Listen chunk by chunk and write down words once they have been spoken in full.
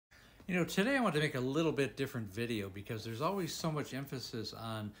Today I want to make a little bit different video because there's always so much emphasis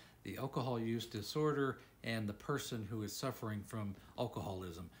on the alcohol use disorder and the person who is suffering from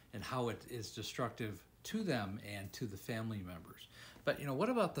alcoholism and how it is destructive to them and to the family members. But what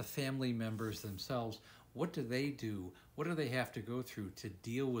about the family members themselves? What do they do? What do they have to go through to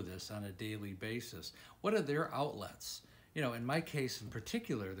deal with this on a daily basis? What are their outlets? In my case in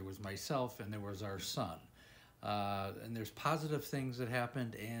particular, there was myself and there was our son. And there's positive things that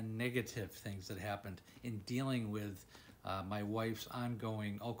happened and negative things that happened in dealing with my wife's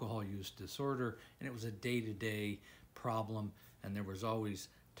ongoing alcohol use disorder. And it was a day-to-day problem, and there was always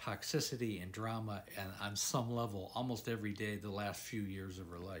toxicity and drama, and on some level, almost every day the last few years of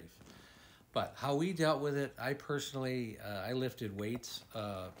her life. But how we dealt with it, I personally, I lifted weights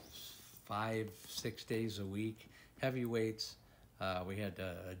 5-6 days a week, heavy weights. We had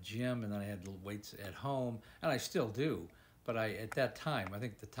a gym, and then I had weights at home, and I still do. But at that time, I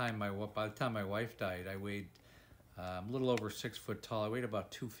think by the time my wife died, I weighed a little over 6 foot tall. I weighed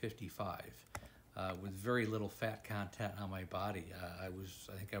about 255 with very little fat content on my body. I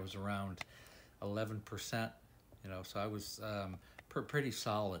think I was around 11%, so I was pretty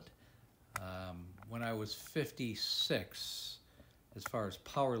solid. When I was 56, as far as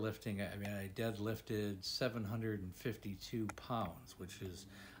powerlifting, I deadlifted 752 pounds, which is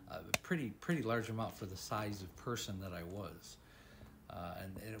a pretty large amount for the size of person that I was.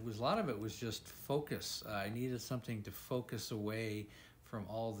 And a lot of it was just focus. I needed something to focus away from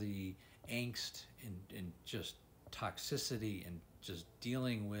all the angst and just toxicity and just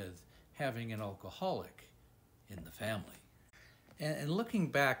dealing with having an alcoholic in the family. And looking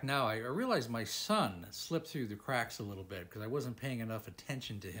back now, I realized my son slipped through the cracks a little bit because I wasn't paying enough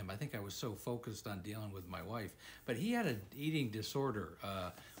attention to him. I think I was so focused on dealing with my wife. But he had an eating disorder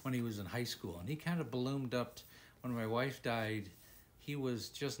when he was in high school, and he kind of ballooned up. When my wife died, he was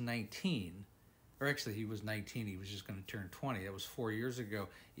just 19. Or actually, he was 19. He was just going to turn 20. That was 4 years ago.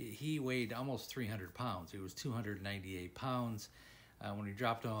 He weighed almost 300 pounds. He was 298 pounds. When he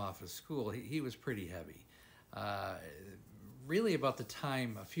dropped him off of school, he was pretty heavy. Really about the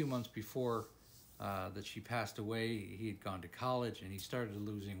time, a few months before that she passed away, he had gone to college and he started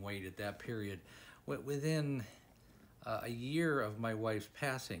losing weight at that period. Within a year of my wife's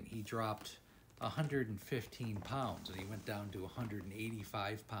passing, he dropped 115 pounds and he went down to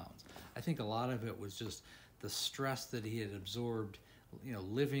 185 pounds. I think a lot of it was just the stress that he had absorbed,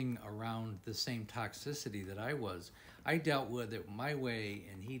 living around the same toxicity that I was. I dealt with it my way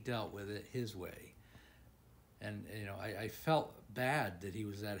and he dealt with it his way. And, I felt bad that he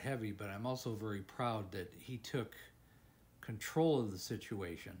was that heavy, but I'm also very proud that he took control of the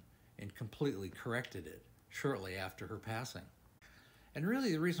situation and completely corrected it shortly after her passing. And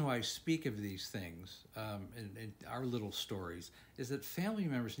really the reason why I speak of these things in our little stories is that family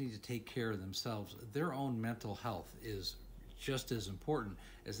members need to take care of themselves. Their own mental health is just as important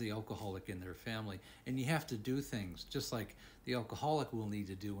as the alcoholic in their family. And you have to do things just like the alcoholic will need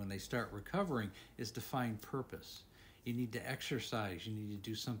to do when they start recovering, is to find purpose. You need to exercise. You need to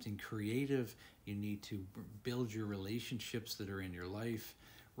do something creative. You need to build your relationships that are in your life,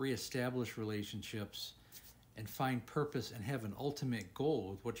 reestablish relationships, and find purpose and have an ultimate goal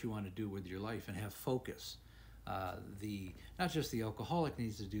with what you want to do with your life and have focus. Not just the alcoholic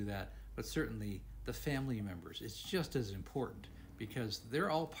needs to do that, but certainly the family members. It's just as important because they're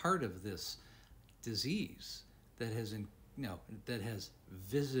all part of this disease that has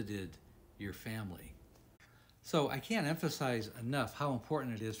visited your family. So I can't emphasize enough how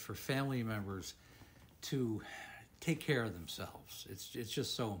important it is for family members to take care of themselves. It's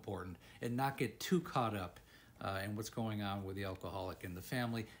just so important, and not get too caught up in what's going on with the alcoholic in the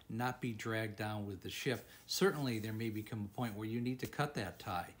family, not be dragged down with the ship. Certainly there may become a point where you need to cut that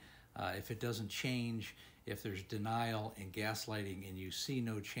tie. If it doesn't change, if there's denial and gaslighting and you see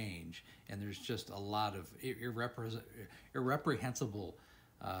no change, and there's just a lot of irreprehensible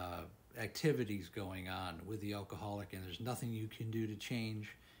activities going on with the alcoholic, and there's nothing you can do to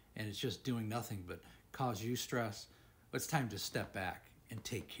change, and it's just doing nothing but cause you stress, it's time to step back and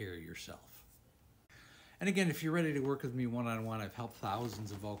take care of yourself. And again, if you're ready to work with me one-on-one, I've helped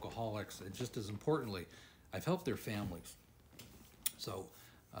thousands of alcoholics, and just as importantly, I've helped their families. So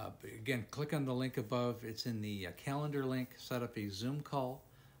again, click on the link above. It's in the calendar link. Set up a Zoom call.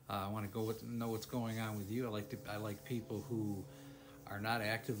 I want to know what's going on with you. I like people who are not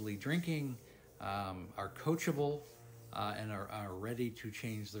actively drinking, are coachable, and are ready to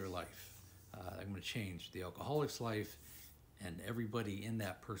change their life. I'm going to change the alcoholic's life and everybody in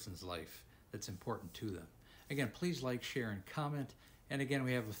that person's life that's important to them. Again, please like, share, and comment. And again,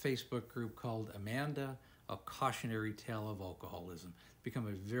 we have a Facebook group called Amanda, A Cautionary Tale of Alcoholism. become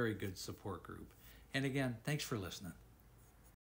a very good support group. And again, thanks for listening.